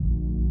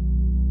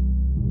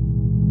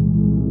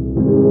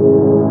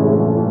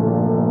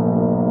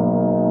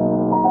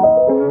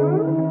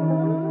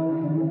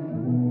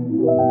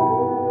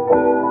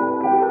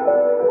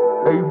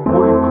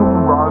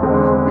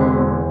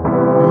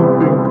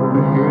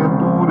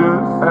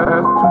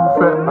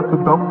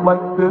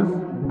this,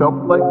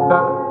 dump like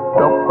that,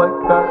 dump like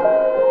that.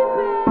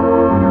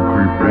 When you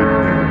creep it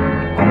in,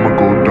 I'ma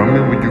go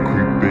dummy when you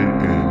creep it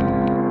in.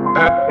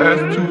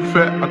 Ass too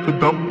fat, I could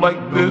dump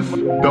like this,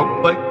 dump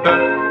like that,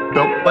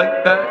 dump like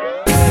that.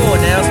 Come on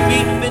now,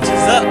 speed the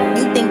bitches up.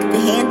 You think you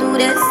can handle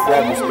this?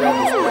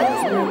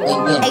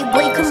 Hey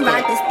boy, come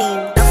ride this thing.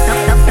 Dump,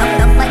 dump, dump, dump,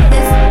 dump like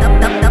this. Dump,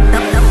 dump, dump,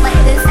 dump, dump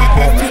like this.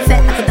 Ass too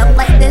fat, I could dump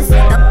like this.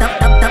 Dump, dump,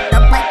 dump, dump,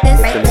 dump like this.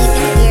 Right leg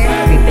in the ear,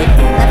 creep it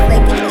in. Left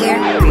leg in the ear,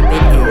 creep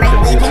it in. Right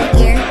leg in the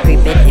ear,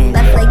 creep it in.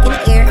 Left leg in the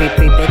ear, creep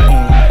it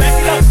in. Back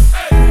it up.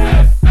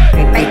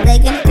 Right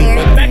leg in the ear,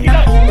 Back it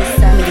up.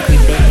 when you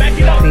creep it. Back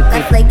it up.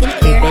 Left leg in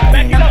the ear,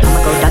 Back it up. I'ma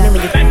go dummy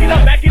when you Back it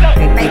up. Back it up.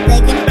 right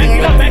leg in the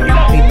ear, Back it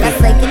up.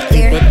 left leg in the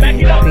ear, Back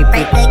it up.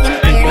 right leg in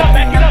the ear,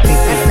 Back it up.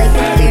 left leg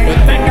in the ear,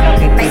 Back it up.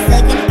 right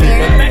leg in the ear,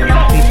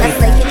 left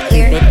leg in the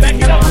ear. Back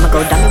it up. I'ma go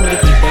dummy when you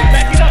creep it.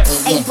 Back it up.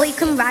 Hey boy,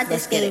 come ride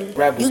this game.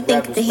 You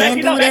think you can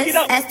handle Back this? it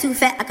up. Ass too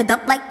fat, I could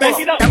dump like this.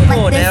 Back it up. Dump Come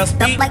on like now, this,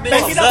 dump speed like the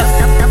this. bitches Dump, up.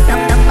 dump, dump,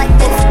 dump, dump like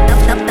this.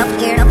 Dump, dump,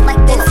 dump, ear, dump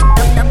like this.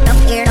 Dump, dump,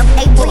 dump, ear, dump.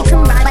 Hey boy,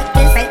 come ride like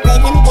this. Right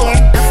leg in the ear.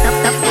 Dump, dump,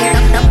 dump, ear,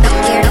 dump, dump,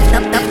 dump, ear, dump,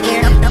 dump, dump,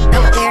 ear, dump, dump,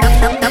 dump, ear, dump,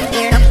 dump, dump,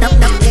 ear, dump, dump,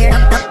 dump, ear,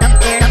 dump, dump,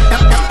 dump, ear, dump,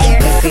 dump, dump, ear.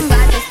 Come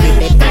ride this thing.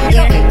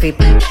 Ear, creep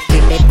it,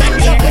 creep it,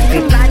 ear.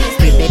 Come ride this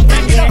thing.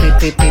 Ear,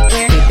 creep it,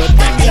 creep it,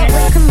 ear.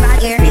 Come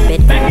ride ear, creep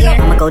it, ear.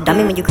 I'ma go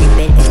dummy when you creep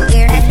it.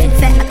 Ear, ass too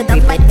fat, I could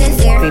dump like this.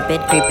 Ear, creep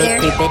it, creep it,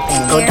 creep it,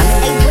 and go dummy.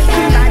 Hey boy,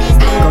 come ride this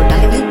thing. Go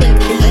dummy when you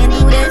think you can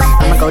handle this.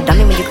 I'ma go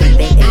dummy when you creep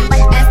it.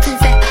 Ass too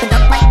fat, I could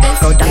dump like this.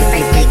 Go dummy,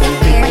 right leg in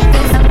the ear,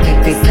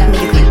 creep it when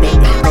you creep it.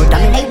 Go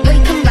dummy. Hey boy,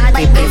 come ride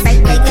like this.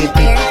 Right leg in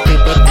the ear,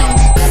 creep it.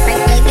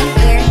 Right leg in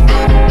the ear,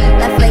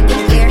 left leg in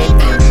the ear,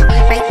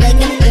 right leg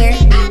in the ear,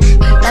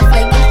 left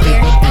leg in the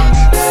ear.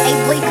 Hey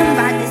boy, come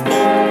ride this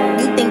thing.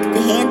 You think you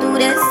can handle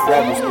this?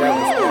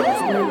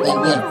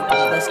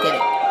 Let's get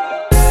it.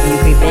 When you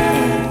creep it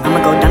in, I'ma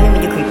go dummy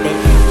when you creep it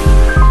in.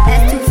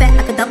 Ass too fat,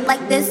 I could dump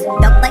like this,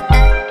 dump like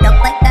that,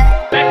 dump like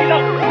that. Back it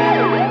up.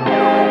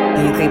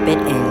 When you creep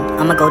it in,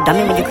 I'ma go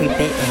dummy when you creep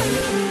it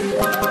in.